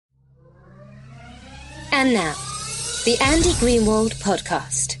And now, the Andy Greenwald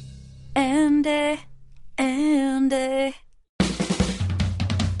podcast. Andy.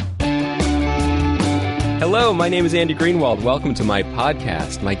 Hello, my name is Andy Greenwald. Welcome to my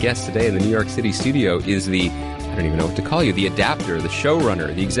podcast. My guest today in the New York City studio is I don't even know what to call you, the adapter, the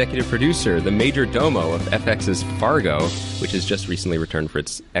showrunner, the executive producer, the major domo of FX's Fargo, which has just recently returned for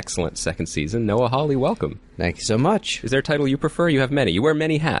its excellent second season. Noah Hawley, welcome. Thank you so much. Is there a title you prefer? You have many. You wear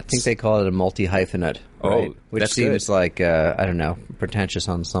many hats. I think they call it a multi-hyphenate. Right? Oh, which that's seems good. like, I don't know, pretentious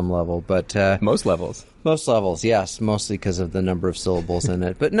on some level. But most levels. Most levels, yes. Mostly because of the number of syllables in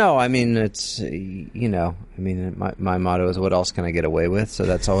it. But no, I mean, it's, my motto is what else can I get away with? So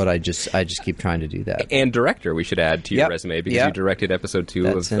that's all I just keep trying to do that. And director, we should add to your resume, because you directed episode 2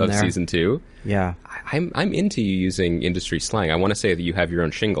 of season 2. Yeah. I'm into you using industry slang. I want to say that you have your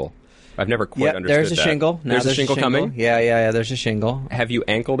own shingle. I've never quite understood there's a that. shingle. There's a shingle coming? Yeah, there's a shingle. Have you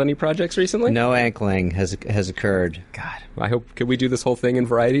ankled any projects recently? No ankling has occurred. God, I hope, can we do this whole thing in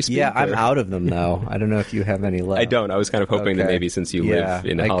variety speak? Yeah, I'm out of them, though. I don't know if you have any left. I don't. I was kind of hoping that maybe since you live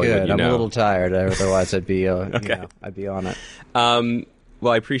in Hollywood, I'm a little tired. Otherwise, I'd be, I'd be on it.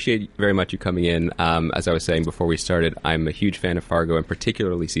 Well, I appreciate very much you coming in. As I was saying before we started, I'm a huge fan of Fargo, and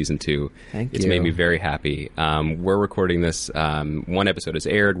particularly season 2. Thank you. It's made me very happy. We're recording this. 1 episode has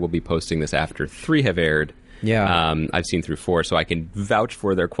aired. We'll be posting this after 3 have aired. Yeah. I've seen through 4, so I can vouch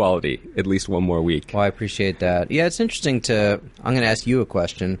for their quality at least one more week. Well, I appreciate that. Yeah, it's interesting I'm going to ask you a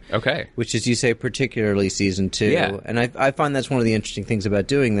question. Okay. Which is, you say particularly season 2. Yeah. And I find that's one of the interesting things about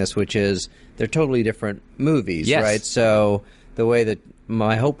doing this, which is they're totally different movies, Yes. right? So the way that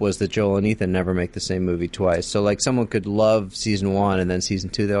my hope was that Joel and Ethan never make the same movie twice. So, like, someone could love season 1 and then season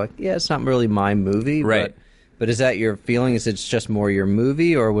 2, they're like, yeah, it's not really my movie. Right. But is that your feeling? Is it just more your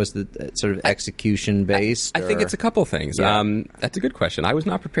movie, or was it sort of execution-based? I think it's a couple things. Yeah. That's a good question. I was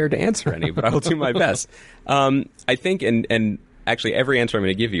not prepared to answer any, but I will do my best. I think, and actually every answer I'm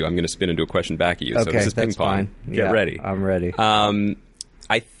going to give you, I'm going to spin into a question back at you. Okay, so this is that's ping pong. fine. Get ready. I'm ready.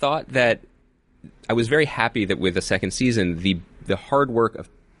 I thought that I was very happy that with the second season, the hard work of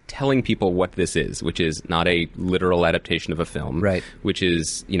telling people what this is, which is not a literal adaptation of a film, right? Which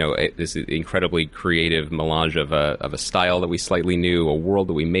is, this incredibly creative melange of a style that we slightly knew, a world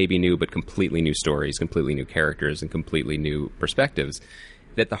that we maybe knew, but completely new stories, completely new characters, and completely new perspectives.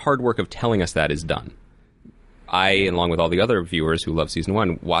 That the hard work of telling us that is done. I, along with all the other viewers who love season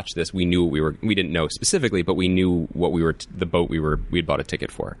 1, watched this. We knew we didn't know specifically, but we knew what the boat we had bought a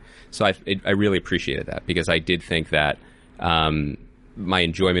ticket for. So I really appreciated that, because I did think that my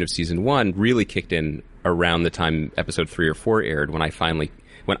enjoyment of season 1 really kicked in around the time episode 3 or 4 aired, when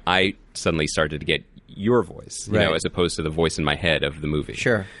I suddenly started to get your voice, as opposed to the voice in my head of the movie.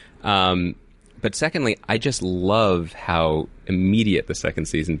 Sure. But secondly, I just love how immediate the second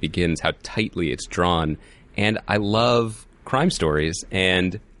season begins, how tightly it's drawn, and I love crime stories.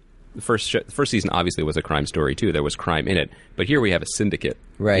 And the first season obviously was a crime story too. There was crime in it, but here we have a syndicate.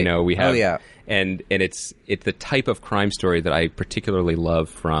 Right. We have. Oh, yeah. And it's the type of crime story that I particularly love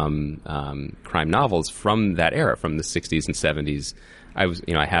from crime novels from that era, from the 60s and 70s.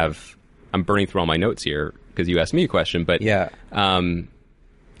 I'm burning through all my notes here because you asked me a question, but yeah. I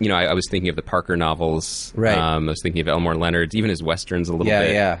was thinking of the Parker novels. Right. I was thinking of Elmore Leonard's, even his westerns a little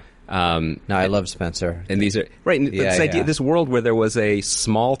bit. Yeah. No, I love Spencer. And these are right. And this idea, this world where there was a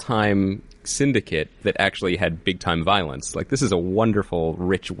small time syndicate that actually had big time violence. Like, this is a wonderful,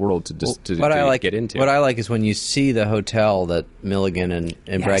 rich world to get into. What I like is when you see the hotel that Milligan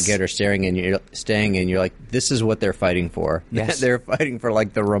and Brad Garrett are staying in. You're like, this is what they're fighting for. Yes. They're fighting for,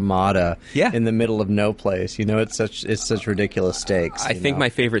 like, the Ramada. Yeah. In the middle of no place. It's such ridiculous stakes. I think my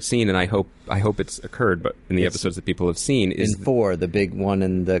favorite scene, and I hope it's occurred, but in the episodes that people have seen, is in 4, the big one,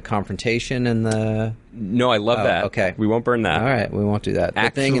 in the confrontation and the. No, I love that. Okay. We won't burn that. All right, we won't do that. The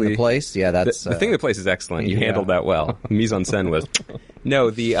thing in the place, that's... The thing in the place is excellent. You handled that well. Mise en scène was... No,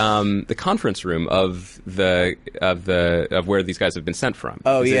 the conference room of where these guys have been sent from.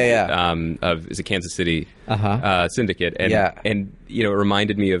 Oh, is it Kansas City syndicate. And, and it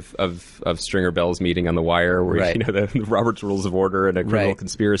reminded me of Stringer Bell's meeting on The Wire, where, the Robert's Rules of Order and a criminal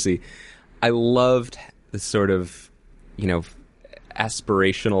conspiracy. I loved the sort of,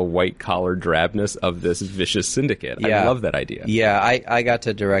 aspirational white-collar drabness of this vicious syndicate. Yeah. I love that idea. Yeah, I got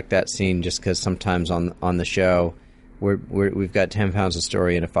to direct that scene just because sometimes on the show we've got 10 pounds of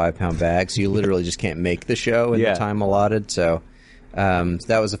story in a 5-pound bag, so you literally just can't make the show in the time allotted. So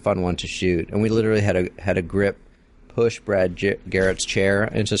that was a fun one to shoot, and we literally had a grip push Brad Garrett's chair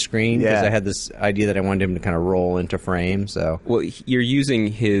into screen because I had this idea that I wanted him to kind of roll into frame. So, well, you're using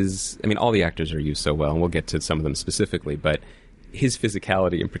his. I mean, all the actors are used so well, and we'll get to some of them specifically, but his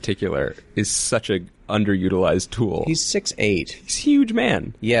physicality in particular is such a underutilized tool. He's 6'8". He's a huge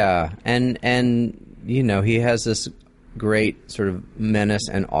man. Yeah, and you know, he has this great sort of menace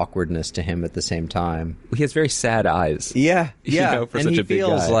and awkwardness to him at the same time. He has very sad eyes. Yeah. You know, for and such he a big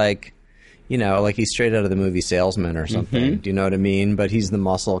feels guy. like, you know, like he's straight out of the movie Salesman or something. Do you know what I mean? But he's the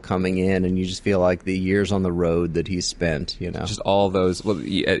muscle coming in, and you just feel like the years on the road that he's spent, you know. Just all those. Well,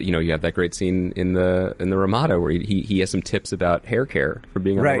 you know, you have that great scene in the Ramada where he has some tips about hair care for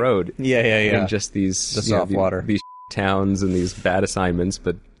being on the road. Yeah. And just these soft water, these towns and these bad assignments,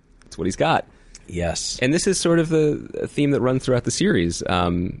 but it's what he's got. Yes. And this is sort of the theme that runs throughout the series.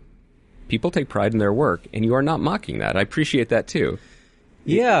 People take pride in their work, and you are not mocking that. I appreciate that too.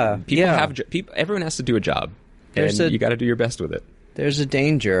 Yeah. People have everyone has to do a job, and you got to do your best with it. There's a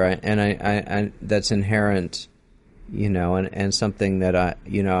danger, and I that's inherent, you know, and something that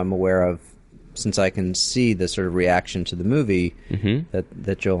I'm aware of since I can see the sort of reaction to the movie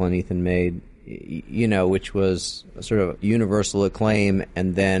that Joel and Ethan made, you know, which was a sort of universal acclaim,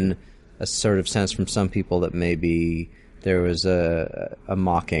 and then a sort of sense from some people that maybe there was a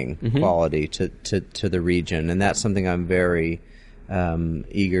mocking quality to the region, and that's something I'm very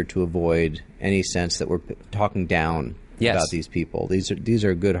eager to avoid. Any sense that we're talking down about these people. These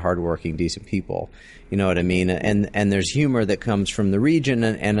are good, hardworking, decent people. You know what I mean? And there's humor that comes from the region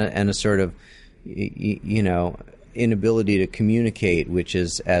and a sort of, you know, inability to communicate, which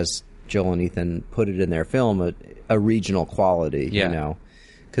is, as Joel and Ethan put it in their film, a regional quality. You know,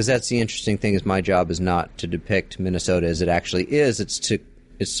 because that's the interesting thing. Is my job is not to depict Minnesota as it actually is. It's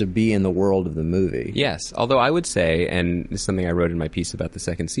to be in the world of the movie. Yes, although I would say, and this is something I wrote in my piece about the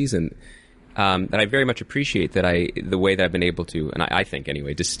second season, that I very much appreciate the way that I've been able to, and I think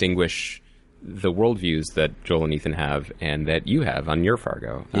anyway, distinguish the worldviews that Joel and Ethan have and that you have on your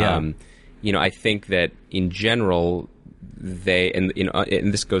Fargo. Yeah. You know, I think that in general,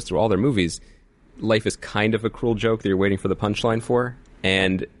 and this goes through all their movies, life is kind of a cruel joke that you're waiting for the punchline for,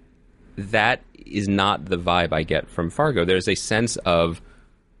 and that is not the vibe I get from Fargo. There's a sense of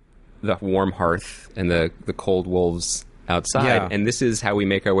the warm hearth and the cold wolves outside, and this is how we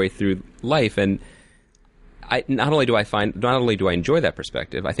make our way through life. And not only do I enjoy that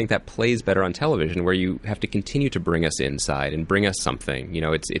perspective, I think that plays better on television, where you have to continue to bring us inside and bring us something. You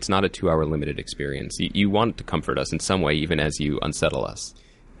know, it's not a 2-hour limited experience. You want to comfort us in some way, even as you unsettle us.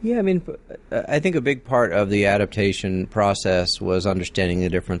 Yeah, I mean, I think a big part of the adaptation process was understanding the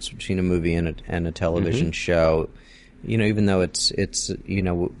difference between a movie and a television show. You know, even though it's you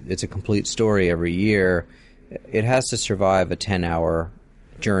know, it's a complete story every year, it has to survive a 10-hour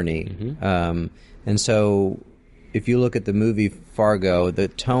journey. And so if you look at the movie Fargo, the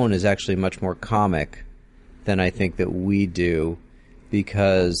tone is actually much more comic than I think that we do,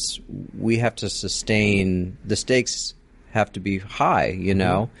 because we have to sustain, the stakes have to be high, you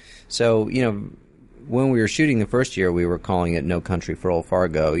know? So, you know, when we were shooting the first year, we were calling it No Country for Old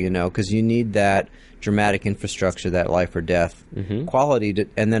Fargo, you know, because you need that dramatic infrastructure, that life or death quality,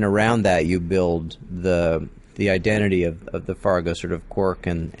 and then around that you build the identity of the Fargo sort of quirk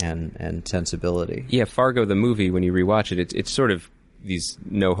and sensibility. Yeah, Fargo the movie, when you rewatch it, it's sort of these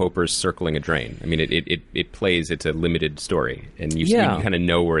no-hopers circling a drain. I mean, it plays, it's a limited story, and you kind of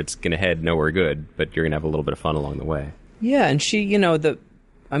know where it's going to head, nowhere good, but you're going to have a little bit of fun along the way. Yeah, and she, you know,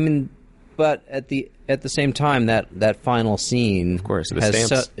 but at the same time, that final scene, of course,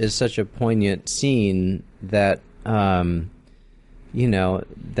 is such a poignant scene that, you know,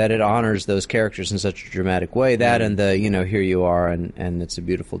 that it honors those characters in such a dramatic way. That and the, you know, here you are and it's a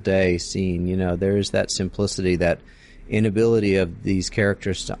beautiful day scene. You know, there's that simplicity, that inability of these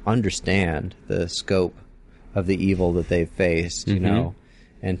characters to understand the scope of the evil that they've faced. You know,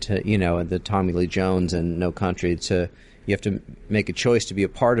 and to, you know, the Tommy Lee Jones and No Country, you have to make a choice to be a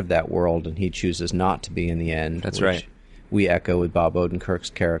part of that world, and he chooses not to be in the end. That's right. We echo with Bob Odenkirk's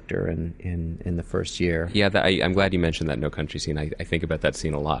character in the first year. Yeah, I'm glad you mentioned that No Country scene. I think about that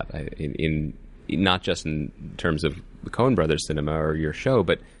scene a lot, in not just in terms of the Coen Brothers cinema or your show,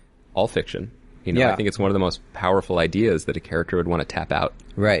 but all fiction. You know, I think it's one of the most powerful ideas that a character would want to tap out.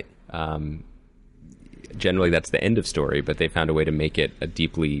 Right. Generally, that's the end of story, but they found a way to make it a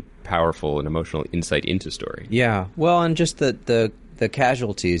deeply powerful and emotional insight into story. Yeah. Well, and just the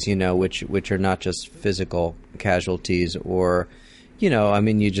casualties, you know, which are not just physical casualties, or, you know, I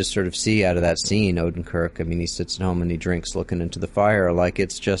mean, you just sort of see out of that scene, Odenkirk, I mean, he sits at home and he drinks looking into the fire. Like,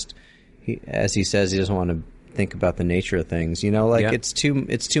 it's just, as he says, he doesn't want to think about the nature of things, you know, like it's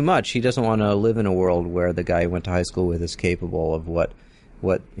too much. He doesn't want to live in a world where the guy he went to high school with is capable of what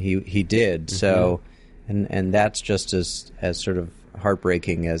he did. So, and that's just as sort of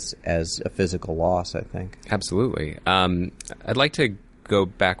heartbreaking as a physical loss, I think. Absolutely. I'd like to go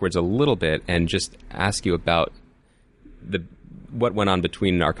backwards a little bit and just ask you about what went on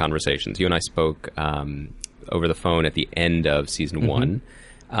between our conversations. You and I spoke over the phone at the end of season one.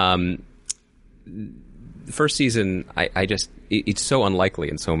 The first season, it's so unlikely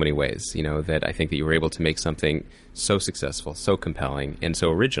in so many ways, that I think that you were able to make something so successful, so compelling, and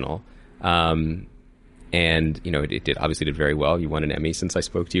so original. And, it obviously did very well. You won an Emmy since I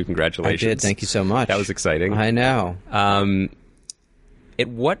spoke to you. Congratulations. I did. Thank you so much. That was exciting. I know. At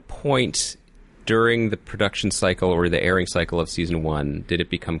what point during the production cycle or the airing cycle of season one did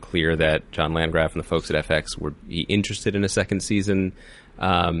it become clear that John Landgraf and the folks at FX were interested in a second season?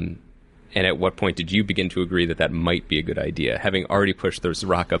 And at what point did you begin to agree that might be a good idea, having already pushed this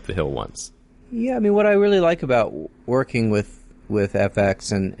rock up the hill once? Yeah, what I really like about working with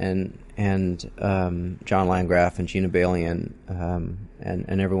FX and John Landgraf and Gina Balian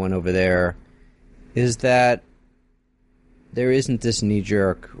and everyone over there is that there isn't this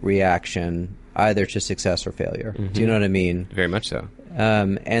knee-jerk reaction either to success or failure. Mm-hmm. Do you know what I mean? Very much so.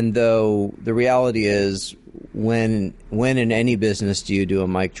 And though the reality is when in any business do you do a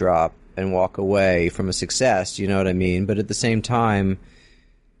mic drop and walk away from a success, you know what I mean? But at the same time,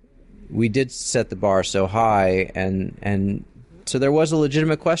 we did set the bar so high, and so there was a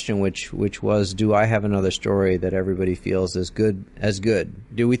legitimate question, which was, do I have another story that everybody feels as good?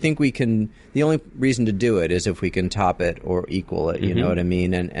 Do we think we can? The only reason to do it is if we can top it or equal it, you know what I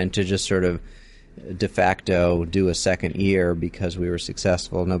mean? And to just sort of de facto do a second year because we were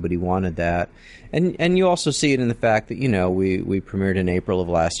successful, nobody wanted that. And you also see it in the fact that, we premiered in April of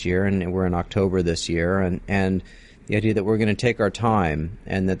last year and we're in October this year, and the idea that we're going to take our time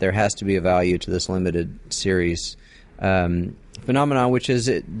and that there has to be a value to this limited series phenomenon, which is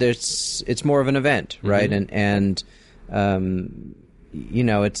it's more of an event, right? And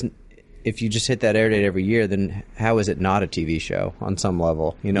it's, if you just hit that air date every year, then how is it not a TV show on some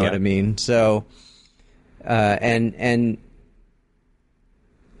level? You know what I mean? So, and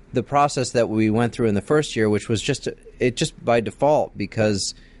the process that we went through in the first year, which was just by default,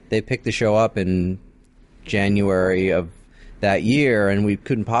 because they picked the show up in January of that year, and we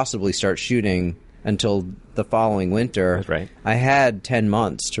couldn't possibly start shooting until the following winter. That's right. I had 10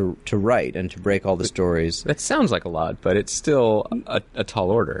 months to write and to break all the stories. That sounds like a lot, but it's still a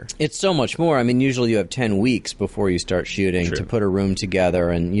tall order. It's so much more. Usually you have 10 weeks before you start shooting to put a room together,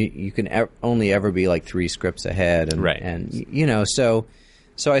 and you can only ever be like 3 scripts ahead. And, and so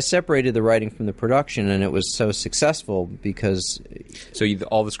I separated the writing from the production, and it was so successful because... So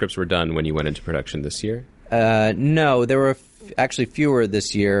all the scripts were done when you went into production this year? No, there were actually fewer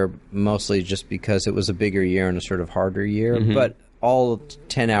this year, mostly just because it was a bigger year and a sort of harder year. But all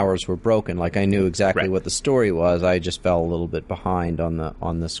 10 hours were broken. Like, I knew exactly what the story was. I just fell a little bit behind on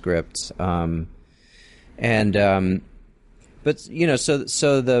the scripts. But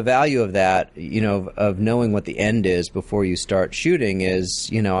so the value of that, of knowing what the end is before you start shooting is,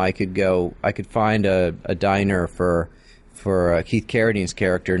 I could find a diner for Keith Carradine's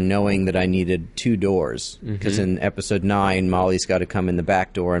character, knowing that I needed 2 doors, because in episode 9, Molly's got to come in the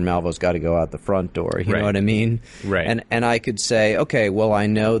back door and Malvo's got to go out the front door. You know what I mean? Right. And I could say, okay, well, I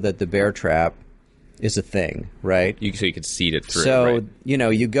know that the bear trap is a thing, right? So you could seed it through. So,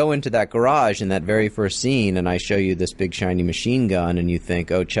 you go into that garage in that very first scene, and I show you this big shiny machine gun, and you think,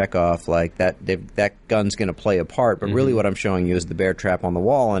 oh, Chekhov, like that gun's going to play a part. But really what I'm showing you is the bear trap on the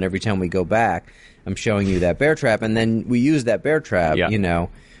wall, and every time we go back, I'm showing you that bear trap, and then we use that bear trap,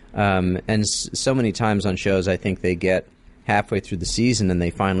 and so many times on shows, I think they get halfway through the season and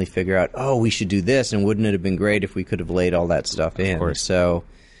they finally figure out, oh, we should do this, and wouldn't it have been great if we could have laid all that stuff in? Of course. So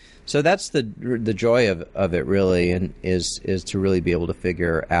that's the joy of it, really, and is to really be able to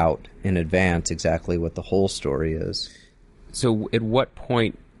figure out in advance exactly what the whole story is. So at what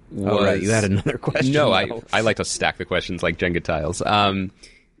point was... Oh, right, you had another question. No, I like to stack the questions like Jenga tiles.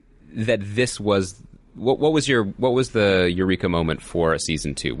 That this was... What was the eureka moment for a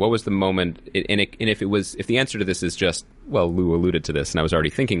season 2? What was the moment... And if the answer to this is just, well, Lou alluded to this and I was already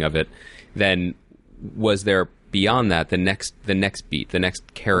thinking of it, then was there... beyond that, the next beat, the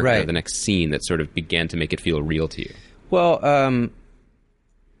next character, the next scene that sort of began to make it feel real to you? Well,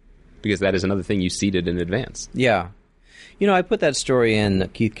 because that is another thing you seeded in advance. Yeah. I put that story in,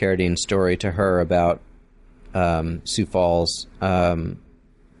 Keith Carradine's story, to her about Sioux Falls,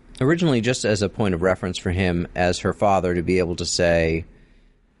 originally just as a point of reference for him as her father to be able to say,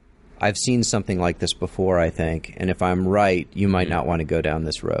 I've seen something like this before, I think, and if I'm right, you might not want to go down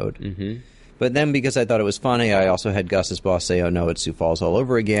this road. Mm-hmm. But then, because I thought it was funny, I also had Gus's boss say, oh, no, it's Sioux Falls all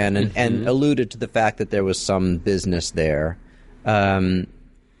over again, and alluded to the fact that there was some business there.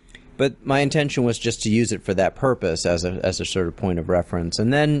 But my intention was just to use it for that purpose as a sort of point of reference.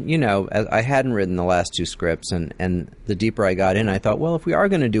 And then, I hadn't written the last 2 scripts, and the deeper I got in, I thought, well, if we are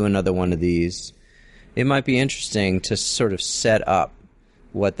going to do another one of these, it might be interesting to sort of set up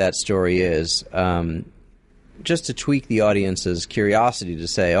what that story is, just to tweak the audience's curiosity to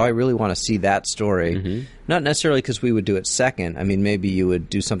say, oh, I really want to see that story. Mm-hmm. Not necessarily because we would do it second. I mean, maybe you would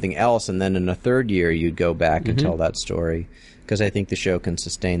do something else, and then in a third year you'd go back and tell that story, because I think the show can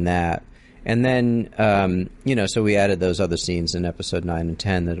sustain that. And then, so we added those other scenes in episode 9 and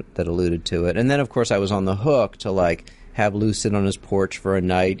 10 that alluded to it. And then, of course, I was on the hook to, have Lou sit on his porch for a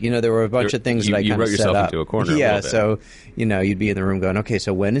night. There were a bunch of things that I kind of set up. You wrote yourself into a corner. Yeah, a so, you'd be in the room going, okay,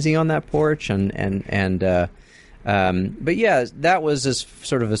 so when is he on that porch? But yeah, that was as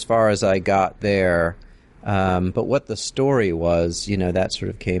far as I got there. But what the story was, that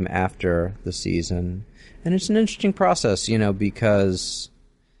sort of came after the season. And it's an interesting process, because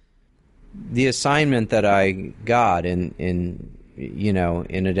the assignment that I got in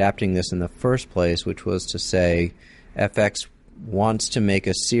adapting this in the first place, which was to say FX wants to make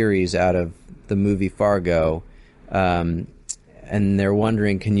a series out of the movie Fargo, and they're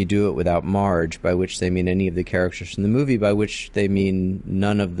wondering, can you do it without Marge, by which they mean any of the characters from the movie, by which they mean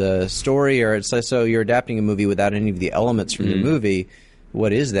none of the story, or it's like, so you're adapting a movie without any of the elements from the movie.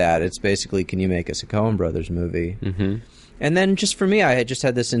 What is that? It's basically, can you make us a Coen Brothers movie? Mm-hmm. And then just for me, I had just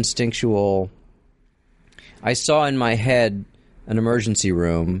had this instinctual... I saw in my head an emergency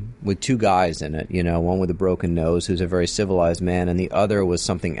room with 2 guys in it, one with a broken nose who's a very civilized man, and the other was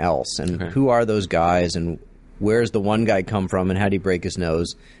something else. And who are those guys, and where's the one guy come from, and how did he break his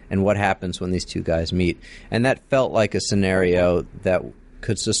nose, and what happens when these 2 guys meet? And that felt like a scenario that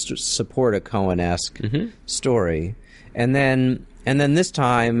could support a Coen-esque story. And then this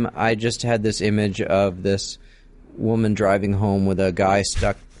time, I just had this image of this woman driving home with a guy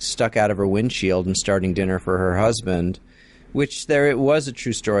stuck out of her windshield and starting dinner for her husband, which it was a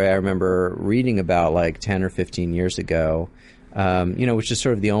true story I remember reading about 10 or 15 years ago, which is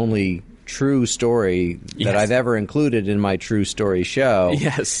sort of the only true story that I've ever included in my true story show.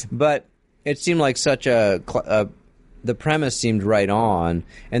 Yes. But it seemed like such the premise seemed right on.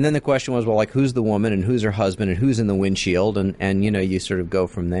 And then the question was, well, who's the woman and who's her husband and who's in the windshield? And you sort of go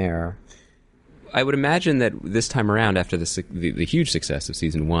from there. I would imagine that this time around, after the huge success of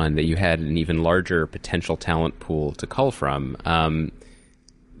season 1, that you had an even larger potential talent pool to cull from.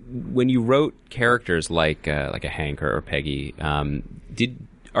 When you wrote characters like a Hank or Peggy,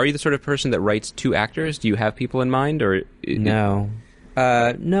 are you the sort of person that writes 2 actors? Do you have people in mind, or no?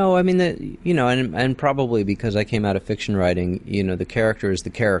 No, I mean and probably because I came out of fiction writing, the character is the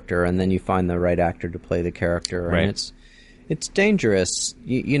character, and then you find the right actor to play the character, right. And it's dangerous,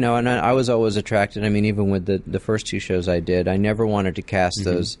 and I was always attracted. I mean, even with the first 2 shows I did, I never wanted to cast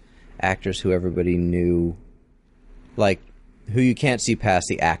those actors who everybody knew, who you can't see past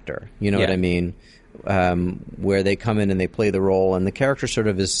the actor. You know what I mean? Where they come in and they play the role, and the character sort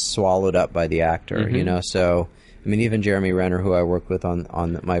of is swallowed up by the actor. So. I mean, even Jeremy Renner, who I worked with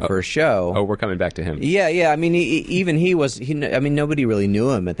on my first show. Oh, we're coming back to him. Yeah. I mean, even he was. I mean, nobody really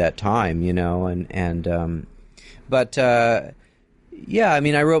knew him at that time, But I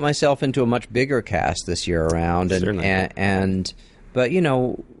mean, I wrote myself into a much bigger cast this year around, but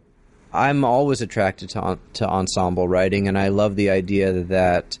I'm always attracted to ensemble writing, and I love the idea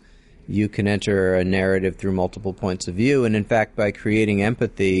that you can enter a narrative through multiple points of view, and in fact, by creating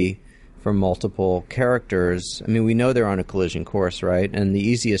empathy for multiple characters, I mean, we know they're on a collision course, right? And the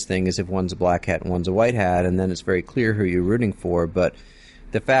easiest thing is if one's a black hat and one's a white hat, and then it's very clear who you're rooting for. But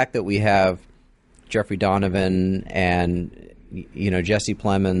the fact that we have Jeffrey Donovan and, Jesse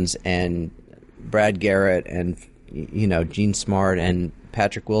Plemons and Brad Garrett and, Gene Smart and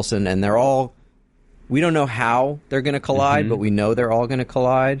Patrick Wilson, and they're all, we don't know how they're going to collide, but we know they're all going to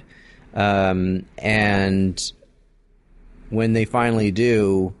collide. And when they finally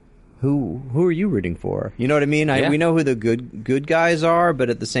do, who are you rooting for? You know what I mean? We know who the good guys are,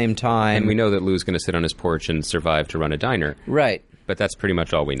 but at the same time... And we know that Lou's going to sit on his porch and survive to run a diner. Right. But that's pretty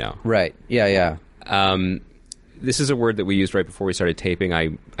much all we know. Right. Yeah. This is a word that we used right before we started taping.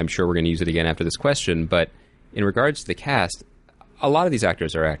 I'm sure we're going to use it again after this question, but in regards to the cast, a lot of these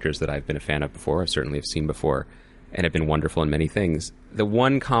actors are actors that I've been a fan of before, I certainly have seen before, and have been wonderful in many things. The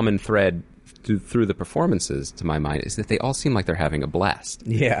one common thread through the performances, to my mind, is that they all seem like they're having a blast.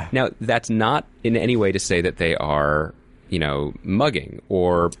 Yeah. Now, that's not in any way to say that they are, mugging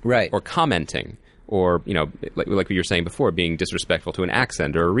or commenting or, like what you were saying before, being disrespectful to an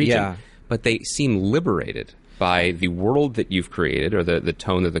accent or a region. Yeah. But they seem liberated. by the world that you've created, or the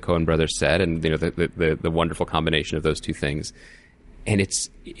tone that the Coen brothers set, and the wonderful combination of those two things. And it's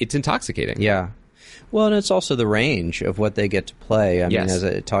intoxicating. Yeah. Well, and it's also the range of what they get to play. I mean, as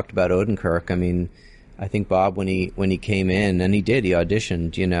I talked about Odenkirk, I mean, I think Bob, when he came in, and he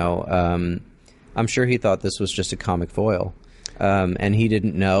auditioned, I'm sure he thought this was just a comic foil. And he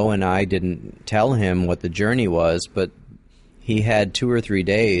didn't know, and I didn't tell him what the journey was, but he had 2 or 3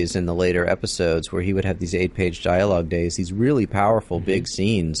 days in the later episodes where he would have these 8-page dialogue days, these really powerful big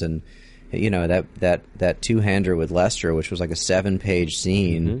scenes, and that two-hander with Lester, which was like a 7-page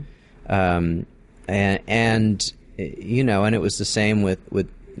scene, and it was the same with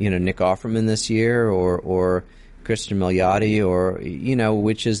Nick Offerman this year, or Kristen Milioti, or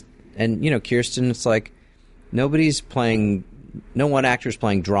which is, and Kirsten. It's like no one actor's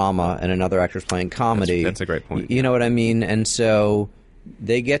playing drama and another actor's playing comedy. That's a great point. You know what I mean? And so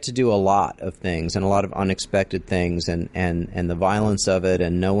they get to do a lot of things, and a lot of unexpected things, and the violence of it,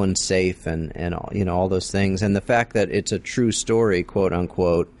 and no one's safe, and all those things. And the fact that it's a true story, quote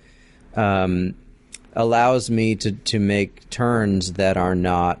unquote, allows me to make turns that are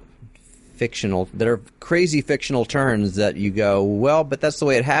not fictional, that are crazy fictional turns that you go, well, but that's the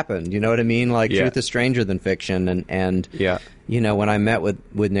way it happened. You know what I mean? Like, truth is stranger than fiction. And when I met with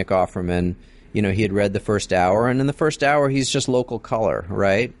Nick Offerman, he had read the first hour, and in the first hour he's just local color,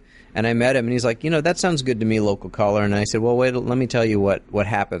 right? And I met him, and he's like, that sounds good to me, local color. And I said, well, wait, let me tell you what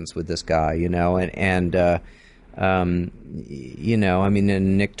happens with this guy, and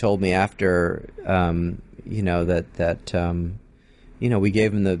Nick told me after, we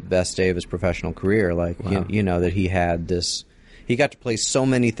gave him the best day of his professional career. Like, wow. That he had this, he got to play so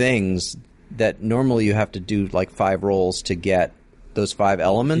many things that normally you have to do like 5 roles to get those 5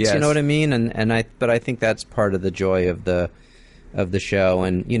 elements. Yes. You know what I mean? But I think that's part of the joy of the show.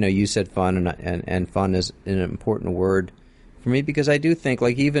 And you said fun, and fun is an important word for me, because I do think,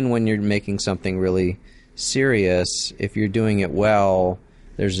 like, even when you're making something really serious, if you're doing it well,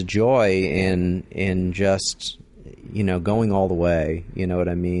 there's a joy in just going all the way, you know what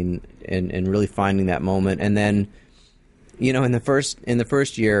I mean, and really finding that moment. And then, in the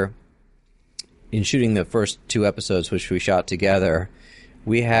first year, in shooting the first 2 episodes, which we shot together,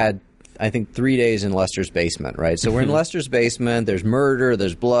 we had, I think, 3 days in Lester's basement, right? So we're in Lester's basement, there's murder,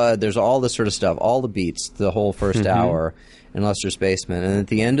 there's blood, there's all this sort of stuff, all the beats, the whole first hour in Lester's basement. And at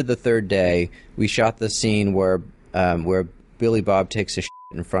the end of the 3rd day, we shot the scene where Billy Bob takes a shit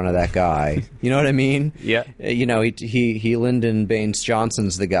in front of that guy. You know what I mean? Yeah. He Lyndon Baines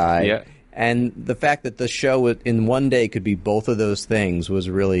Johnson's the guy. Yeah. And the fact that the show in one day could be both of those things was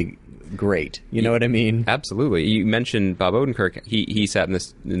really great. You know what I mean? Absolutely. You mentioned Bob Odenkirk. He sat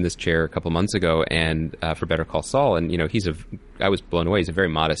in this chair a couple months ago, and for Better Call Saul, and I was blown away. He's a very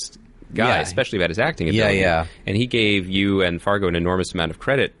modest guy, especially about his acting ability. Yeah. And he gave you and Fargo an enormous amount of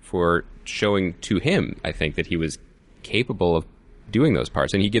credit for showing to him, I think, that he was capable of doing those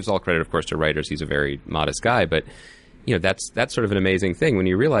parts. And he gives all credit, of course, to writers. He's a very modest guy, but that's sort of an amazing thing when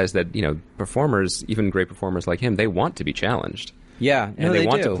you realize that performers, even great performers like him, they want to be challenged. Yeah, and they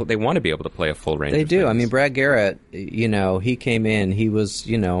want to be able to play a full range. They of do. things. I mean, Brad Garrett, he came in. He was,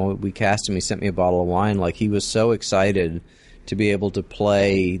 we cast him. He sent me a bottle of wine. Like, he was so excited to be able to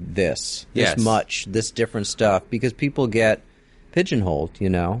play this different stuff, because people get pigeonholed.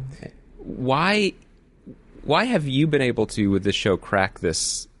 Why have you been able to, with this show, crack the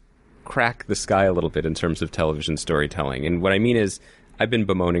sky a little bit in terms of television storytelling? And what I mean is, I've been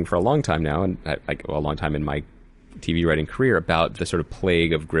bemoaning for a long time now, and a long time in my TV writing career, about the sort of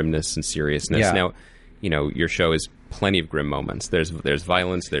plague of grimness and seriousness. Yeah. Now, your show is plenty of grim moments. There's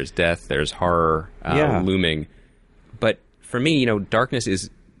violence, there's death, there's horror looming. But for me, darkness is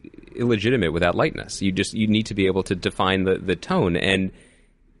illegitimate without lightness. You need to be able to define the tone, and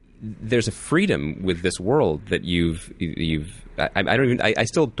there's a freedom with this world that I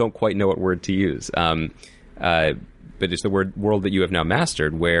still don't quite know what word to use. But it's the world that you have now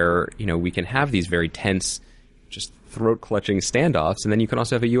mastered, where, we can have these very tense, just throat-clutching standoffs, and then you can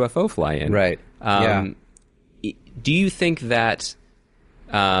also have a UFO fly in. Right. Do you think that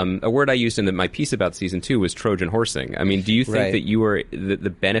a word I used in my piece about season 2 was Trojan horsing? I mean, do you think that you were the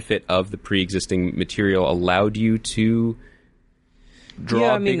benefit of the pre-existing material allowed you to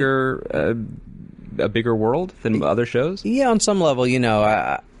draw a bigger world than other shows? Yeah, on some level,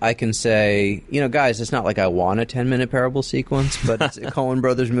 I can say, guys, it's not like I want a 10-minute parable sequence, but it's a Coen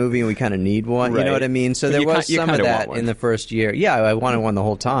Brothers movie, and we kind of need one. Right. You know what I mean? So there was some of that in the first year. Yeah, I wanted one the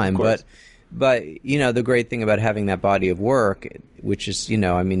whole time, But, you know, the great thing about having that body of work, which is, you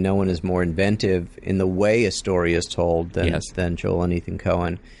know, I mean, no one is more inventive in the way a story is told than Joel and Ethan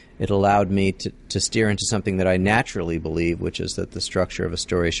Coen. It allowed me to steer into something that I naturally believe, which is that the structure of a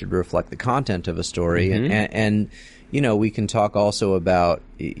story should reflect the content of a story. Mm-hmm. And you know, we can talk also about,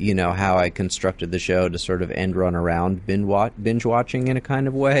 you know, how I constructed the show to sort of end run around binge watching in a kind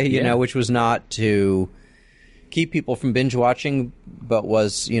of way, you know, which was not to keep people from binge watching, but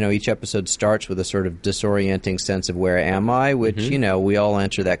was, you know, each episode starts with a sort of disorienting sense of where am I, which, you know, we all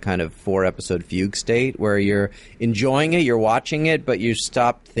enter that kind of 4-episode fugue state where you're enjoying it, you're watching it, but you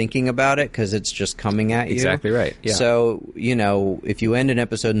stop thinking about it because it's just coming at you. Exactly right. Yeah. So, you know, if you end an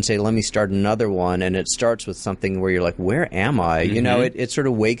episode and say, let me start another one, and it starts with something where you're like, where am I? You know, it sort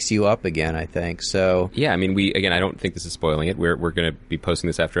of wakes you up again, I think. So yeah, I mean, I don't think this is spoiling it. We're going to be posting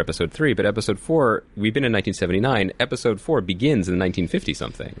this after episode 3, but episode 4, we've been in 1979. Episode 4 begins in 1950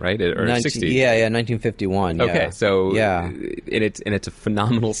 something, right? Or 60. Yeah, 1951. Yeah. Okay, so yeah, and it's a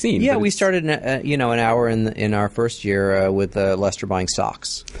phenomenal scene. Yeah, we started an hour in our first year with Lester buying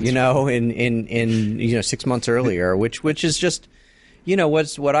socks. You know, in 6 months earlier, which is just, you know,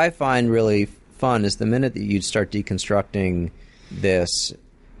 what I find really fun is the minute that you start deconstructing this,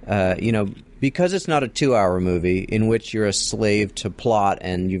 you know, because it's not a 2-hour movie in which you're a slave to plot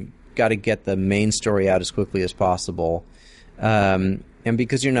and you've got to get the main story out as quickly as possible. And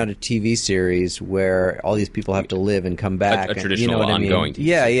because you're not a TV series where all these people have to live and come back. A traditional, you know ongoing TV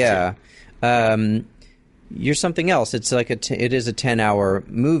series. Yeah. You're something else. It's like it is a 10-hour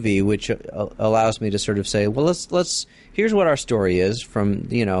movie, which allows me to sort of say, well, let's here's what our story is from,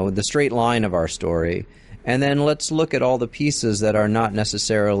 you know, the straight line of our story. And then let's look at all the pieces that are not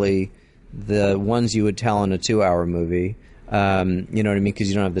necessarily the ones you would tell in a 2-hour movie. You know what I mean? Because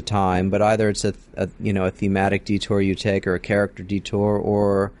you don't have the time. But either it's a thematic detour you take, or a character detour,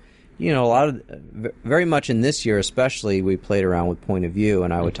 or, you know, very much in this year especially, we played around with point of view,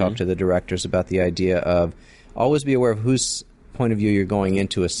 and I would talk to the directors about the idea of always be aware of whose point of view you're going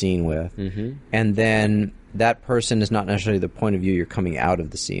into a scene with, and then that person is not necessarily the point of view you're coming out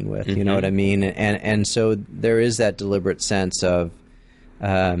of the scene with. You know what I mean? And so there is that deliberate sense of,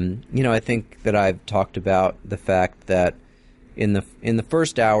 you know, I think that I've talked about the fact that in the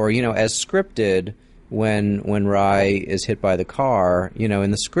first hour, you know, as scripted, when Rye is hit by the car, you know,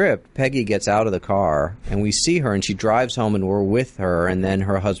 in the script, Peggy gets out of the car and we see her and she drives home and we're with her, and then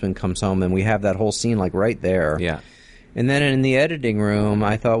her husband comes home and we have that whole scene like right there. Yeah. And then in the editing room,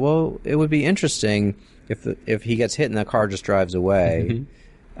 I thought, well, it would be interesting if he gets hit and the car just drives away.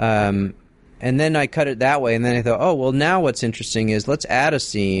 And then I cut it that way, and then I thought, oh, well, now what's interesting is let's add a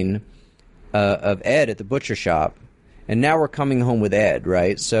scene of Ed at the butcher shop. And now we're coming home with Ed,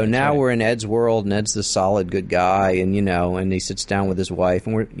 right? So now we're in Ed's world, and Ed's the solid good guy, and, you know, and he sits down with his wife,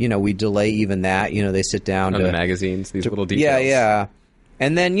 and we delay even that. You know, they sit down on the magazines, these little details. Yeah.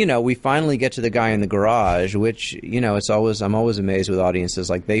 And then, you know, we finally get to the guy in the garage, which, you know, I'm always amazed with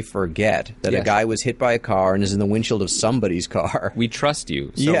audiences, like they forget that a guy was hit by a car and is in the windshield of somebody's car. We trust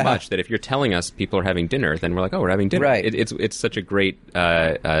you so much that if you're telling us people are having dinner, then we're like, oh, we're having dinner. Right. It's such a great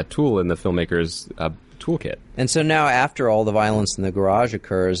tool in the filmmaker's toolkit. And so now, after all the violence in the garage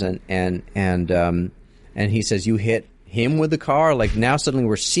occurs, and he says, "You hit him with the car." Like, now suddenly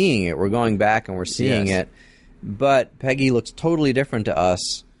we're seeing it. We're going back and we're seeing it. But Peggy looks totally different to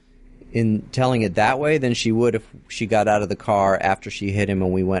us in telling it that way than she would if she got out of the car after she hit him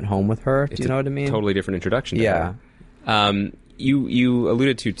and we went home with her. Do you know what I mean? Totally different introduction to her. You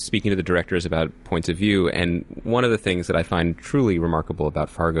alluded to speaking to the directors about points of view, and one of the things that I find truly remarkable about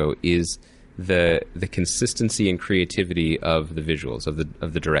Fargo is the consistency and creativity of the visuals, of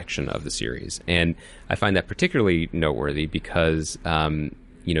the direction of the series. And I find that particularly noteworthy because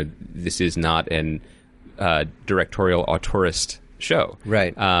you know, this is not an directorial auteurist show,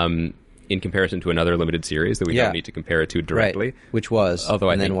 right? In comparison to another limited series that we don't need to compare it to directly, right. Which was,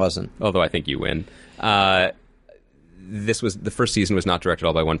 then wasn't. Although I think you win. This was the first season was not directed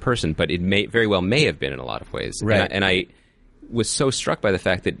all by one person, but it very well may have been in a lot of ways, right? And I was so struck by the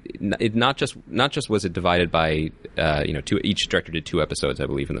fact that it not just was it divided by each director did 2 episodes, I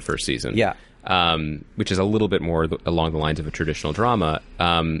believe, in the first season, which is a little bit more along the lines of a traditional drama.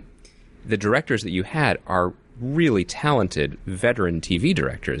 The directors that you had are really talented veteran TV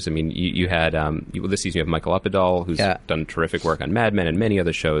directors. I mean, you had this season you have Michael Uppedahl, who's done terrific work on Mad Men and many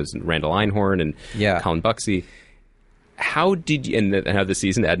other shows, and Randall Einhorn and Colin Buxey. How did you, and how this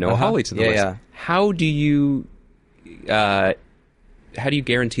season add Noah Hawley to the list? Yeah. How do you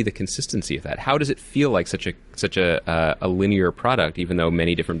guarantee the consistency of that? How does it feel like such a linear product, even though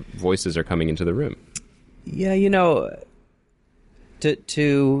many different voices are coming into the room? Yeah, you know,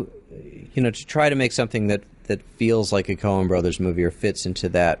 to to try to make something that feels like a Coen Brothers movie or fits into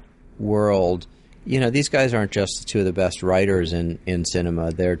that world. These guys aren't just two of the best writers in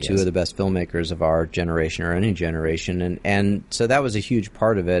cinema. They're two of the best filmmakers of our generation or any generation. And so that was a huge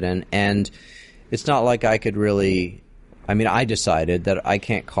part of it. And it's not like I could really... I decided that I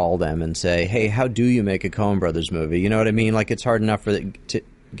can't call them and say, hey, how do you make a Coen Brothers movie? You know what I mean? Like, it's hard enough to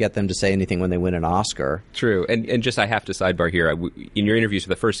get them to say anything when they win an Oscar. True. And just I have to sidebar here. In your interviews for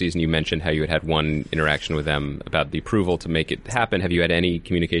the first season, you mentioned how you had one interaction with them about the approval to make it happen. Have you had any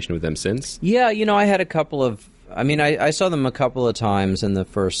communication with them since? Yeah, I had a couple of... I saw them a couple of times in the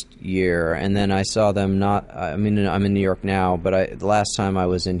first year, and then I saw them not... I'm in New York now, but the last time I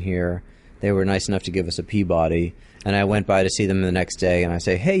was in here, they were nice enough to give us a Peabody, and I went by to see them the next day, and I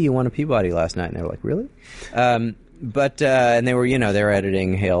say, hey, you won a Peabody last night? And they were like, really? But and they were, they were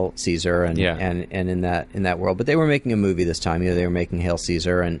editing Hail Caesar and in that world. But they were making a movie this time. They were making Hail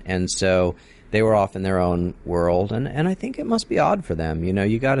Caesar, and so they were off in their own world. And I think it must be odd for them.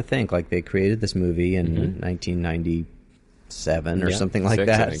 You got to think, like, they created this movie in 1997 or something like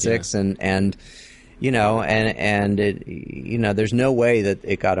that, six, and and it, there's no way that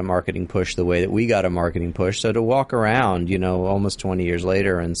it got a marketing push the way that we got a marketing push. So to walk around, almost 20 years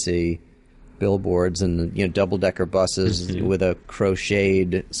later and see billboards and double-decker buses with a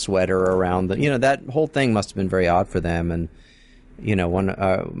crocheted sweater around that whole thing must have been very odd for them. And one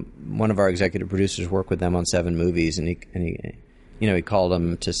of our executive producers worked with them on 7 movies, and he called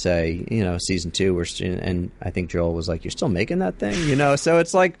them to say, season 2 and I think Joel was like, you're still making that thing, so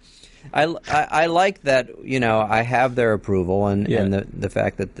it's like I like that, I have their approval and the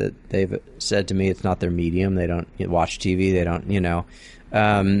fact that they've said to me it's not their medium. They don't watch TV. They don't,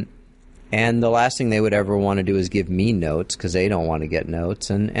 and the last thing they would ever want to do is give me notes because they don't want to get notes.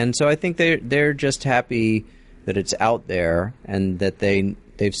 And so I think they're just happy that it's out there and that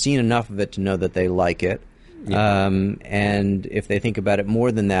they've seen enough of it to know that they like it. Yeah. And if they think about it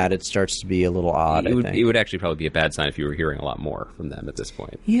more than that, it starts to be a little odd. I think it would actually probably be a bad sign if you were hearing a lot more from them at this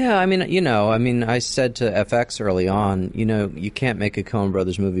point. Yeah, I said to FX early on, you can't make a Coen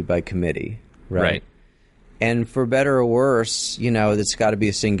Brothers movie by committee, right? And for better or worse, it's got to be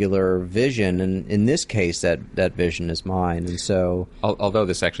a singular vision. And in this case, that vision is mine. And so... Although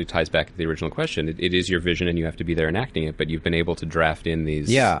this actually ties back to the original question, it is your vision and you have to be there enacting it, but you've been able to draft in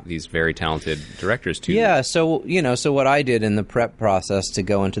these very talented directors to... Yeah, so, so what I did in the prep process to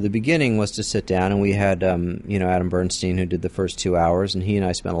go into the beginning was to sit down, and we had, Adam Bernstein, who did the first 2 hours, and he and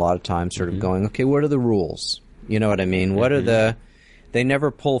I spent a lot of time sort of going, okay, what are the rules? You know what I mean? What are the... They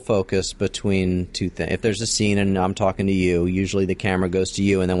never pull focus between two things. If there's a scene and I'm talking to you, usually the camera goes to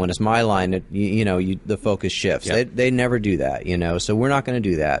you, and then when it's my line, the focus shifts. Yep. They never do that, so we're not going to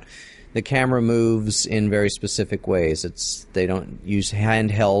do that. The camera moves in very specific ways. They don't use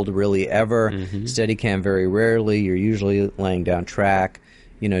handheld really ever. Steadicam very rarely. You're usually laying down track.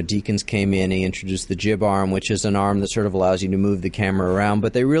 Deakins came in, he introduced the jib arm, which is an arm that sort of allows you to move the camera around,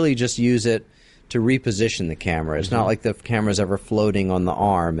 but they really just use it to reposition the camera. It's not like the camera's ever floating on the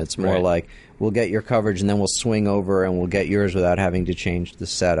arm. It's more like, we'll get your coverage and then we'll swing over and we'll get yours without having to change the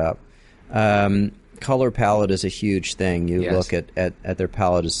setup. Color palette is a huge thing. You look at their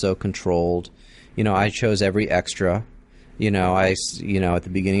palette is so controlled. I chose every extra. At the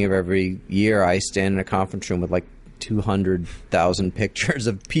beginning of every year, I stand in a conference room with like 200,000 pictures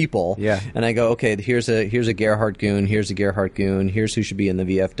of people, and I go, okay, here's a Gerhardt Goon, here's a Gerhardt Goon, here's who should be in the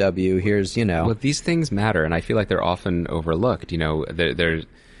VFW, here's Well, these things matter, and I feel like they're often overlooked. There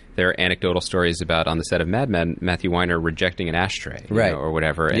are anecdotal stories about on the set of Mad Men, Matthew Weiner rejecting an ashtray, or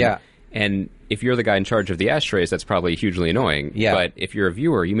whatever. And if you're the guy in charge of the ashtrays, that's probably hugely annoying. Yeah. But if you're a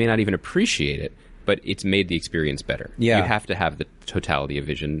viewer, you may not even appreciate it. But it's made the experience better. Yeah. You have to have the totality of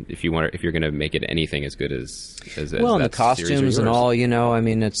vision if you're going to make it anything as good as well, and the costumes and all.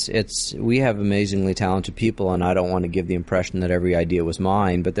 It's we have amazingly talented people, and I don't want to give the impression that every idea was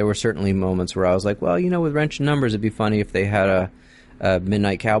mine. But there were certainly moments where I was like, well, with Wrench and Numbers, it'd be funny if they had a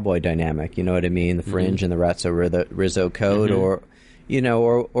Midnight Cowboy dynamic. You know what I mean? The Fringe and the Ratso Rizzo Code, or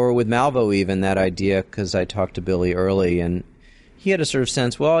with Malvo even that idea, because I talked to Billy early and he had a sort of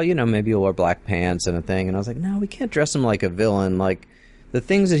sense, well, maybe he'll wear black pants and a thing. And I was like, no, we can't dress him like a villain. Like, the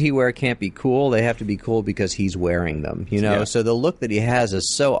things that he wears can't be cool. They have to be cool because he's wearing them, Yeah. So the look that he has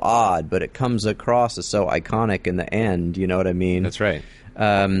is so odd, but it comes across as so iconic in the end. You know what I mean? That's right.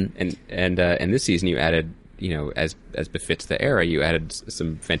 And this season you added, as befits the era, you added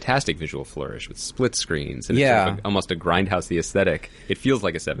some fantastic visual flourish with split screens and it's sort of almost a grindhousey aesthetic. It feels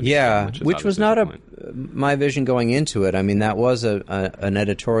like a 70s film, which was not my vision going into it. I mean, that was an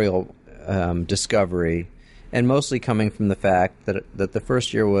editorial discovery, and mostly coming from the fact that the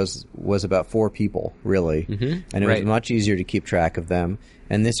first year was about 4 people, really. And it was much easier to keep track of them.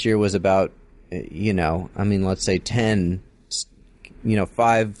 And this year was about, let's say 10,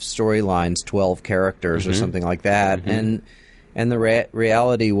 5 storylines, 12 characters or something like that. And the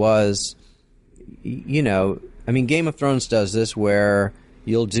reality was, Game of Thrones does this where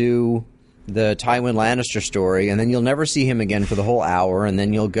you'll do the Tywin Lannister story, and then you'll never see him again for the whole hour, and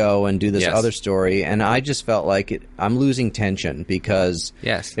then you'll go and do this other story. And I just felt like I'm losing tension because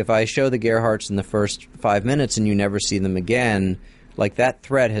if I show the Gerhardts in the first 5 minutes and you never see them again, like that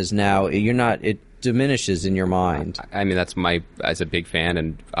thread has now, it diminishes in your mind. I mean, that's as a big fan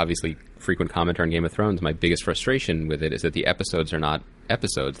and obviously frequent commenter on Game of Thrones, my biggest frustration with it is that the episodes are not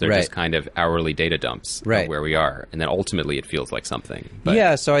episodes. They're just kind of hourly data dumps of where we are. And then ultimately it feels like something.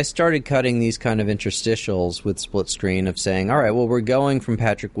 But so I started cutting these kind of interstitials with split screen of saying, all right, well, we're going from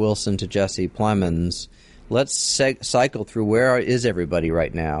Patrick Wilson to Jesse Plemons. Let's cycle through where is everybody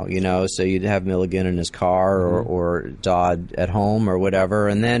right now, So you'd have Milligan in his car or Dodd at home or whatever.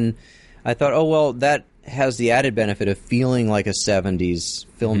 And then I thought, oh, well, that has the added benefit of feeling like a 70s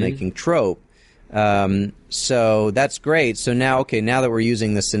filmmaking trope. So that's great. So now that we're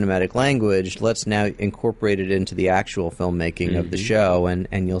using the cinematic language, let's now incorporate it into the actual filmmaking of the show.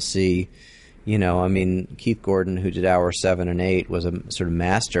 And you'll see, Keith Gordon, who did Hour 7 and 8, was a sort of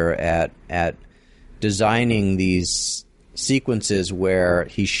master at designing these sequences where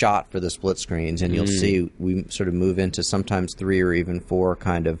he shot for the split screens. And you'll see we sort of move into sometimes 3 or even 4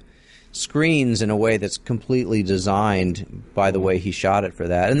 kind of screens in a way that's completely designed by the way he shot it for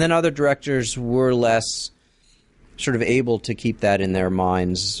that. And then other directors were less sort of able to keep that in their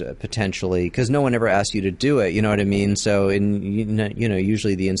minds potentially, because no one ever asked you to do it, you know what I mean? So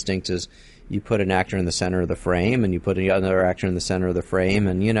usually the instinct is you put an actor in the center of the frame and you put another actor in the center of the frame,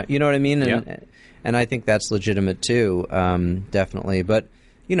 and you know what I mean? And I think that's legitimate too, definitely. But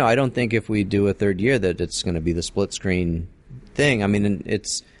I don't think if we do a third year that it's going to be the split screen thing. I mean,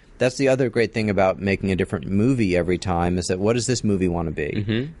 that's the other great thing about making a different movie every time, is that what does this movie want to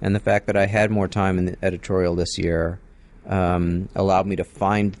be? And the fact that I had more time in the editorial this year allowed me to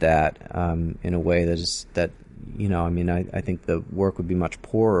find that in a way I think the work would be much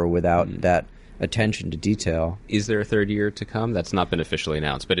poorer without that attention to detail. Is there a third year to come? That's not been officially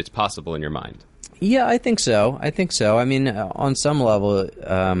announced, but it's possible in your mind. Yeah, I think so. I mean, on some level,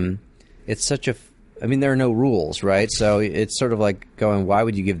 it's such a... there are no rules, right? So it's sort of like going, why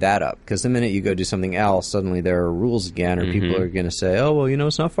would you give that up? Because the minute you go do something else, suddenly there are rules again, or people are going to say, oh, well,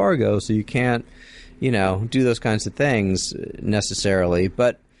 it's not Fargo, so you can't, do those kinds of things necessarily.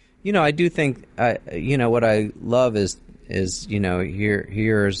 But, I do think, what I love is here's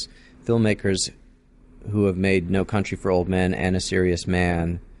filmmakers who have made No Country for Old Men and A Serious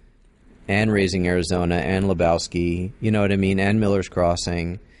Man and Raising Arizona and Lebowski, and Miller's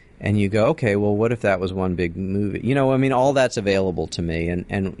Crossing. And you go, okay, well, what if that was one big movie? All that's available to me.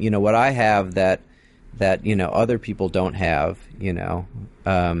 And what I have that other people don't have, is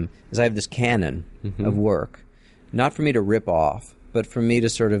I have this canon of work. Not for me to rip off, but for me to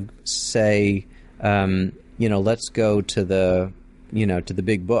sort of say, let's go to the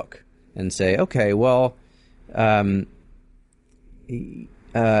big book and say, okay, well,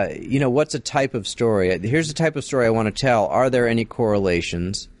 what's a type of story? Here's the type of story I want to tell. Are there any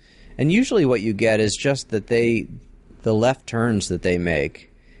correlations? And usually what you get is just that the left turns that they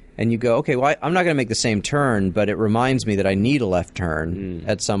make. And you go, okay, well, I'm not going to make the same turn, but it reminds me that I need a left turn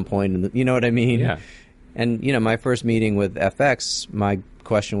at some point. You know what I mean? Yeah. And, my first meeting with FX, my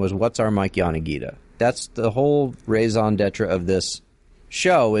question was, what's our Mike Yanagita? That's the whole raison d'etre of this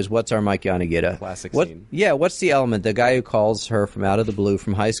show, is what's our Mike Yanagita? Classic scene. Yeah, what's the element? The guy who calls her from out of the blue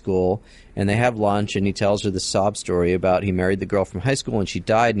from high school, and they have lunch, and he tells her the sob story about he married the girl from high school and she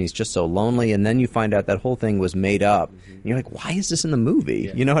died, and he's just so lonely, and then you find out that whole thing was made up. And you're like, why is this in the movie?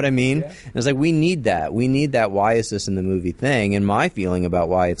 Yeah. You know what I mean? Yeah. And it's like, we need that. We need that why is this in the movie thing. And my feeling about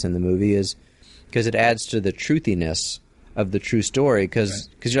why it's in the movie is because it adds to the truthiness of the true story, because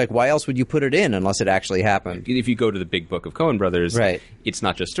you're like, why else would you put it in unless it actually happened? If you go to the big book of Coen Brothers, it's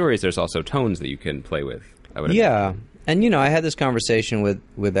not just stories, there's also tones that you can play with, I would imagine. And, I had this conversation with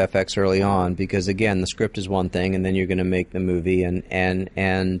FX early on, because, again, the script is one thing, and then you're going to make the movie, and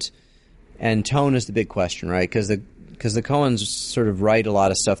tone is the big question, right? Because the Coens sort of write a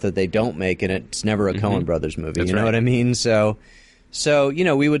lot of stuff that they don't make, and it's never a Coen Brothers movie. That's you know what I mean? So,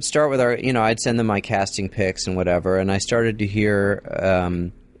 we would start with our, I'd send them my casting picks and whatever, and I started to hear,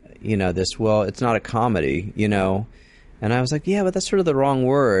 this, well, it's not a comedy, And I was like, yeah, but that's sort of the wrong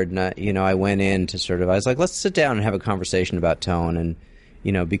word. And I went in to I was like, let's sit down and have a conversation about tone.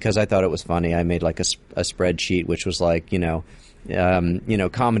 because I thought it was funny, I made like a spreadsheet which was like,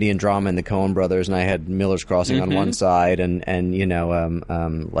 comedy and drama in the Coen brothers, and I had Miller's Crossing on one side and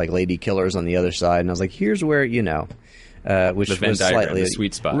like Lady Killers on the other side, and I was like, here's where, which the Venn was diagram, slightly the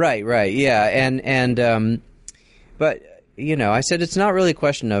sweet spot. Right, yeah, but I said it's not really a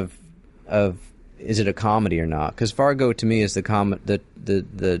question of is it a comedy or not, because Fargo to me is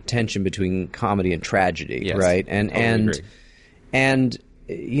the tension between comedy and tragedy, yes, right? Totally agree.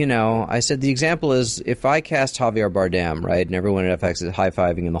 I said the example is if I cast Javier Bardem, right, and everyone at FX is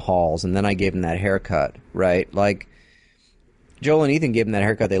high-fiving in the halls, and then I gave him that haircut, right? Like, Joel and Ethan gave him that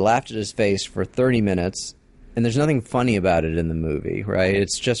haircut. They laughed at his face for 30 minutes, and there's nothing funny about it in the movie, right?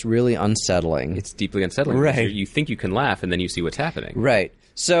 It's just really unsettling. It's deeply unsettling. Right. You think you can laugh, and then you see what's happening. Right.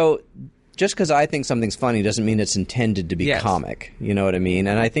 So just because I think something's funny doesn't mean it's intended to be yes. comic. You know what I mean?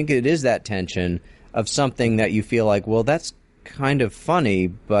 And I think it is that tension of something that you feel like, well, that's kind of funny,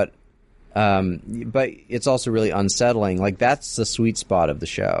 but it's also really unsettling. Like, that's the sweet spot of the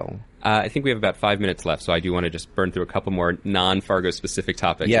show. I think we have about 5 minutes left, so I do want to just burn through a couple more non-Fargo specific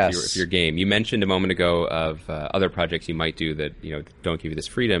topics yes. if you're game. You mentioned a moment ago of other projects you might do that don't give you this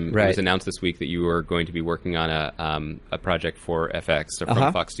freedom. Right. It was announced this week that you were going to be working on a project for FX, or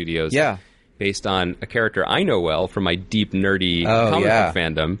from Fox Studios. Yeah. Based on a character I know well from my deep, nerdy comic book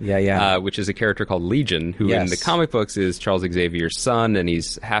fandom, which is a character called Legion, who in the comic books is Charles Xavier's son, and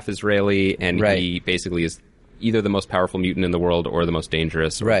he's half Israeli, and he basically is either the most powerful mutant in the world or the most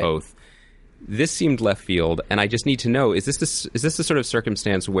dangerous, or both. This seemed left field, and I just need to know, is this the sort of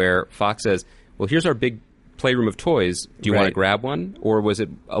circumstance where Fox says, well, here's our big playroom of toys, do you want to grab one? Or was it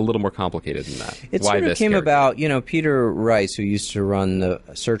a little more complicated than that? It Why sort of this came character? about, Peter Rice, who used to run the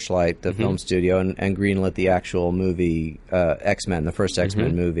Searchlight, the film studio, and greenlit the actual movie X-Men, the first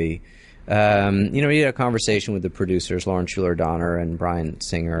X-Men movie. He had a conversation with the producers, Lauren Schuler Donner and Brian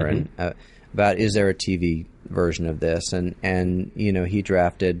Singer, and about, is there a TV version of this? And he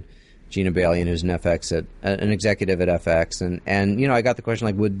drafted Gina Balian, who's an executive at FX, and I got the question,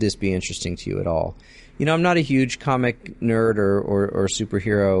 like, would this be interesting to you at all? I'm not a huge comic nerd or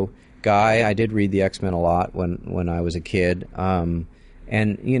superhero guy. I did read the X-Men a lot when I was a kid, and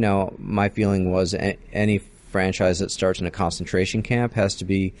my feeling was any franchise that starts in a concentration camp has to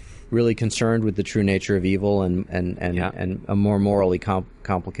be really concerned with the true nature of evil and a more morally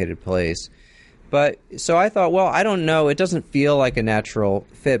complicated place. But so I thought, well, I don't know. It doesn't feel like a natural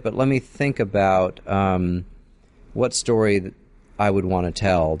fit, but let me think about what story I would want to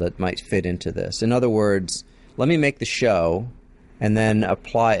tell that might fit into this. In other words, let me make the show and then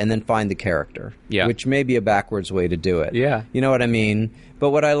find the character, which may be a backwards way to do it. Yeah. You know what I mean?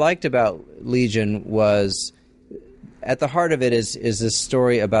 But what I liked about Legion was, at the heart of it is this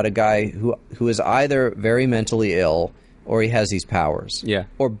story about a guy who is either very mentally ill or he has these powers. Yeah.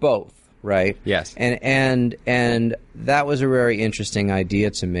 Or both. Right. Yes. And that was a very interesting idea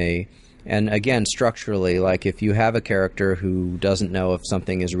to me. And again, structurally, like, if you have a character who doesn't know if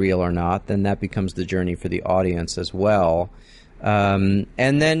something is real or not, then that becomes the journey for the audience as well. And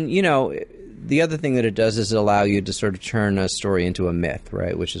then, the other thing that it does is it allow you to sort of turn a story into a myth,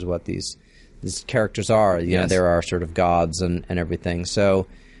 right? Which is what these characters are. You know, there are sort of gods and everything. So,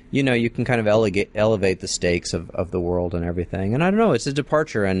 you can kind of elevate the stakes of the world and everything. And I don't know, it's a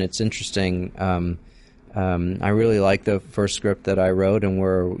departure and it's interesting. I really like the first script that I wrote, and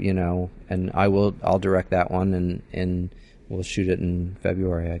and I'll direct that one, and we'll shoot it in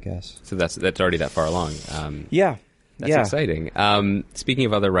February, I guess. So that's already that far along. That's yeah. exciting. Speaking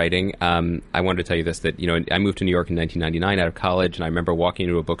of other writing, I wanted to tell you this, that, I moved to New York in 1999 out of college, and I remember walking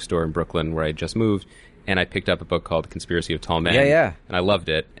into a bookstore in Brooklyn where I just moved, and I picked up a book called Conspiracy of Tall Men. Yeah. And I loved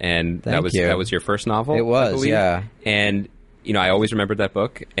it. And that was your first novel? It was, I believe. yeah. And, I always remembered that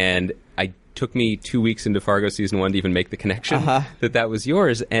book, and it took me 2 weeks into Fargo season 1 to even make the connection that was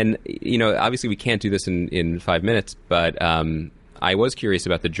yours. And, obviously we can't do this in 5 minutes, but I was curious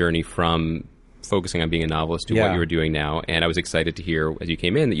about the journey from focusing on being a novelist to what you were doing now, and I was excited to hear as you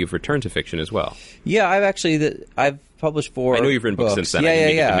came in that you've returned to fiction as well. Yeah, I've published 4 I know you've written books since then. Yeah, I didn't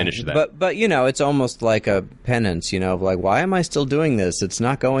mean to yeah. diminish that. But it's almost like a penance, of like, why am I still doing this? It's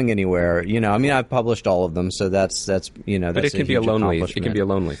not going anywhere. I've published all of them, so that's But it can be a lonely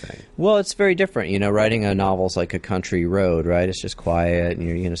thing. Well, it's very different. Writing a novel's like a country road, right? It's just quiet, and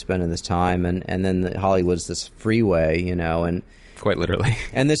you're spending this time, and then Hollywood's this freeway, and quite literally.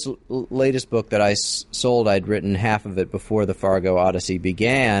 And this latest book that I sold, I'd written half of it before the Fargo Odyssey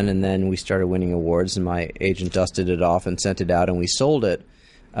began, and then we started winning awards, and my agent dusted it off and sent it out, and we sold it.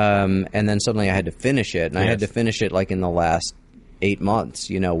 And then suddenly I had to finish it, and I had to finish it like in the last 8 months,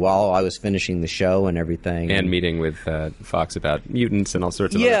 while I was finishing the show and everything. And meeting with Fox about mutants and all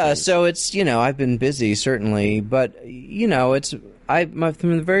sorts of other Yeah, things. so it's, I've been busy, certainly. But, it's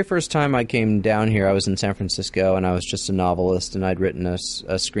from the very first time I came down here, I was in San Francisco, and I was just a novelist, and I'd written a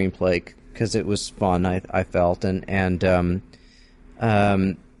screenplay because it was fun, I felt. But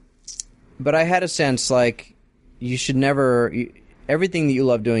I had a sense, like, you should never... everything that you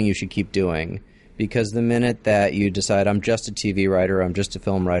love doing, you should keep doing. Because the minute that you decide, I'm just a TV writer, I'm just a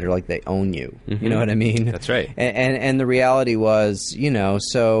film writer, like, they own you. Mm-hmm. You know what I mean? That's right. And the reality was,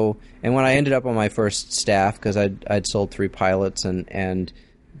 so... And when I ended up on my first staff, because I'd sold 3 pilots, and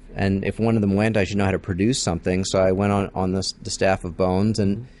if one of them went, I should know how to produce something. So I went on the staff of Bones,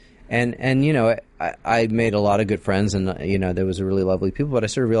 and I made a lot of good friends, and there was a really lovely people. But I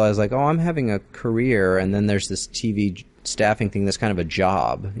sort of realized, like, I'm having a career, and then there's this TV staffing thing that's kind of a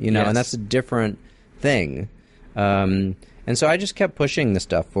job, Yes. and that's a different thing. And so I just kept pushing the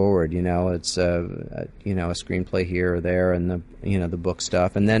stuff forward. It's a screenplay here or there, and the book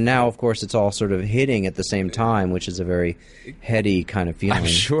stuff, and then now, of course, it's all sort of hitting at the same time, which is a very heady kind of feeling. I'm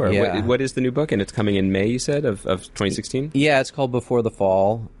sure. Yeah. What is the new book? And it's coming in May, you said, of 2016? Yeah, it's called Before the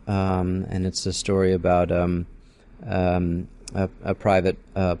Fall, and it's a story about a private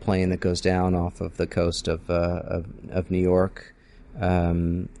plane that goes down off of the coast of New York,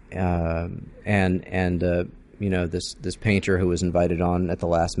 this painter who was invited on at the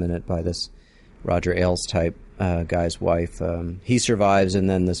last minute by this Roger Ailes type guy's wife. He survives, and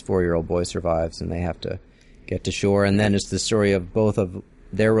then this 4-year-old boy survives, and they have to get to shore. And then it's the story of both of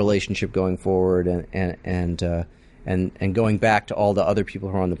their relationship going forward and going back to all the other people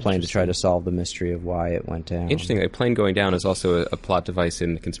who are on the plane to try to solve the mystery of why it went down. Interesting. A plane going down is also a plot device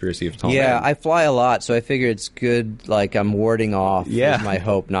in The Conspiracy of Tall Men. Yeah, I fly a lot, so I figure it's good. Like, I'm warding off. Yeah. Is my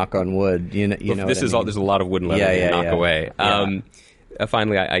hope. Knock on wood. You know. This is all. There's a lot of wood and leather to knock away. Yeah.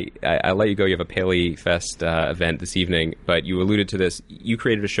 Finally, I let you go. You have a Paley Fest event this evening, but you alluded to this. You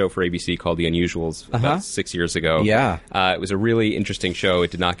created a show for ABC called The Unusuals about 6 years ago. Yeah. It was a really interesting show.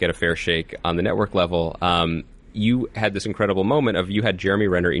 It did not get a fair shake on the network level. You had this incredible moment of you had Jeremy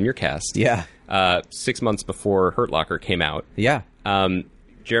Renner in your cast. Yeah. 6 months before Hurt Locker came out. Yeah.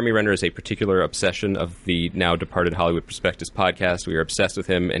 Jeremy Renner is a particular obsession of the now departed Hollywood Prospectus podcast. We are obsessed with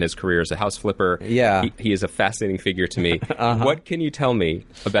him and his career as a house flipper. Yeah. He is a fascinating figure to me. What can you tell me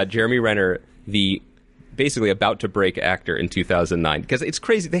about Jeremy Renner, the basically about to break actor in 2009? Because it's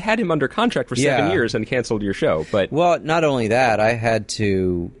crazy. They had him under contract for 7 years and canceled your show. But well, not only that,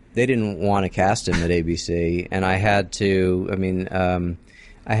 they didn't want to cast him at ABC, and I had to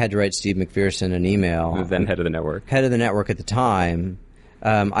write Steve McPherson an email. The then head of the network. Head of the network at the time.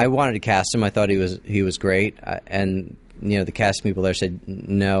 I wanted to cast him. I thought he was great, and the casting people there said,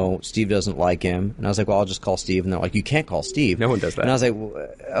 no, Steve doesn't like him. And I was like, well, I'll just call Steve. And they're like, you can't call Steve. No one does that. And I was like, well,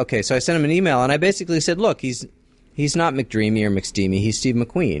 okay. So I sent him an email, and I basically said, look, he's not McDreamy or McSteamy. He's Steve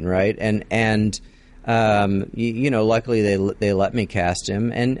McQueen, right? And luckily they let me cast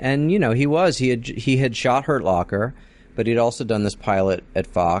him, and he had shot Hurt Locker, but he'd also done this pilot at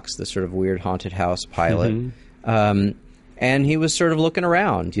Fox, this sort of weird haunted house pilot. Mm-hmm. And he was sort of looking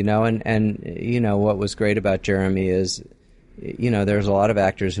around, and what was great about Jeremy is, there's a lot of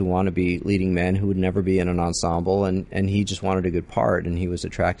actors who want to be leading men who would never be in an ensemble, and he just wanted a good part, and he was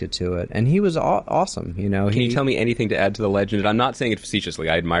attracted to it, and he was awesome, Can you tell me anything to add to the legend? I'm not saying it facetiously.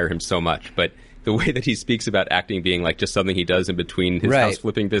 I admire him so much, but the way that he speaks about acting being like just something he does in between his house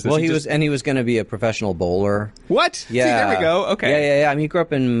flipping business. Well, he was going to be a professional bowler. What? Yeah. See, there we go. Okay. Yeah. I mean, he grew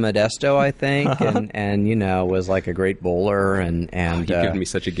up in Modesto, I think, and was like a great bowler. And you've given me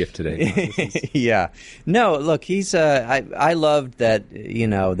such a gift today. Yeah. No, look, he's. I loved that.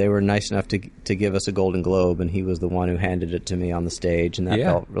 They were nice enough to give us a Golden Globe, and he was the one who handed it to me on the stage, and that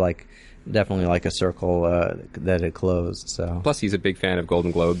felt like. Definitely like a circle that had closed. So. Plus, he's a big fan of Golden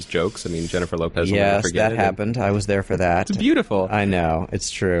Globes jokes. I mean, Jennifer Lopez will never forget it. Yes, that happened. I was there for that. It's beautiful. I know.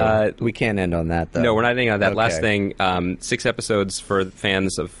 It's true. We can't end on that, though. No, we're not ending on that. Okay. Last thing, 6 episodes for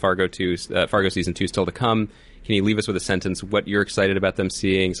fans of Fargo Season 2 still to come. Can you leave us with a sentence? What you're excited about them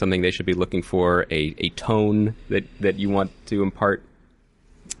seeing, something they should be looking for, a tone that you want to impart?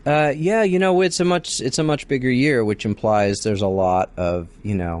 It's a much bigger year, which implies there's a lot of,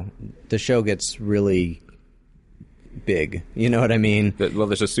 the show gets really big. You know what I mean? Well,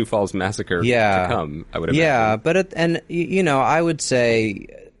 there's a Sioux Falls massacre to come, I would imagine. Yeah, but I would say,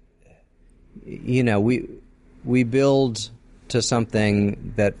 we build to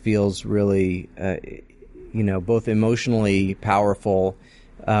something that feels really, both emotionally powerful,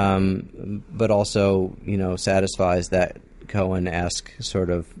 but also, satisfies that Cohen-esque sort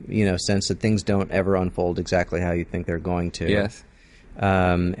of, sense that things don't ever unfold exactly how you think they're going to. Yes.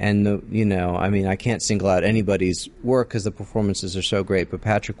 And I can't single out anybody's work because the performances are so great. But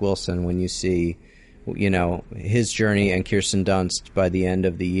Patrick Wilson, when you see, his journey and Kirsten Dunst by the end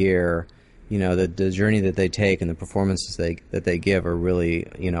of the year, the journey that they take and the performances that they give are really,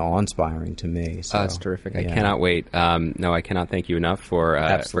 awe-inspiring to me. So that's terrific. I cannot wait. No, I cannot thank you enough for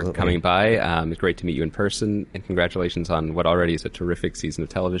coming by. It's great to meet you in person, and congratulations on what already is a terrific season of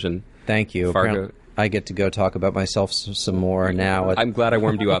television. Thank you. Fargo. I get to go talk about myself some more now. I'm glad I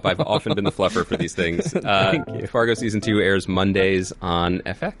warmed you up. I've often been the fluffer for these things. Thank you. Fargo Season 2 airs Mondays on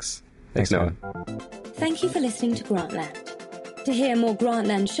FX. Thanks, Noah. Thank you for listening to Grantland. To hear more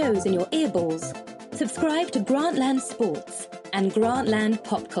Grantland shows in your earballs, subscribe to Grantland Sports and Grantland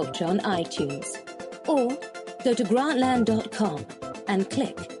Pop Culture on iTunes. Or go to grantland.com and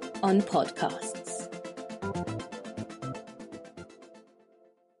click on podcasts.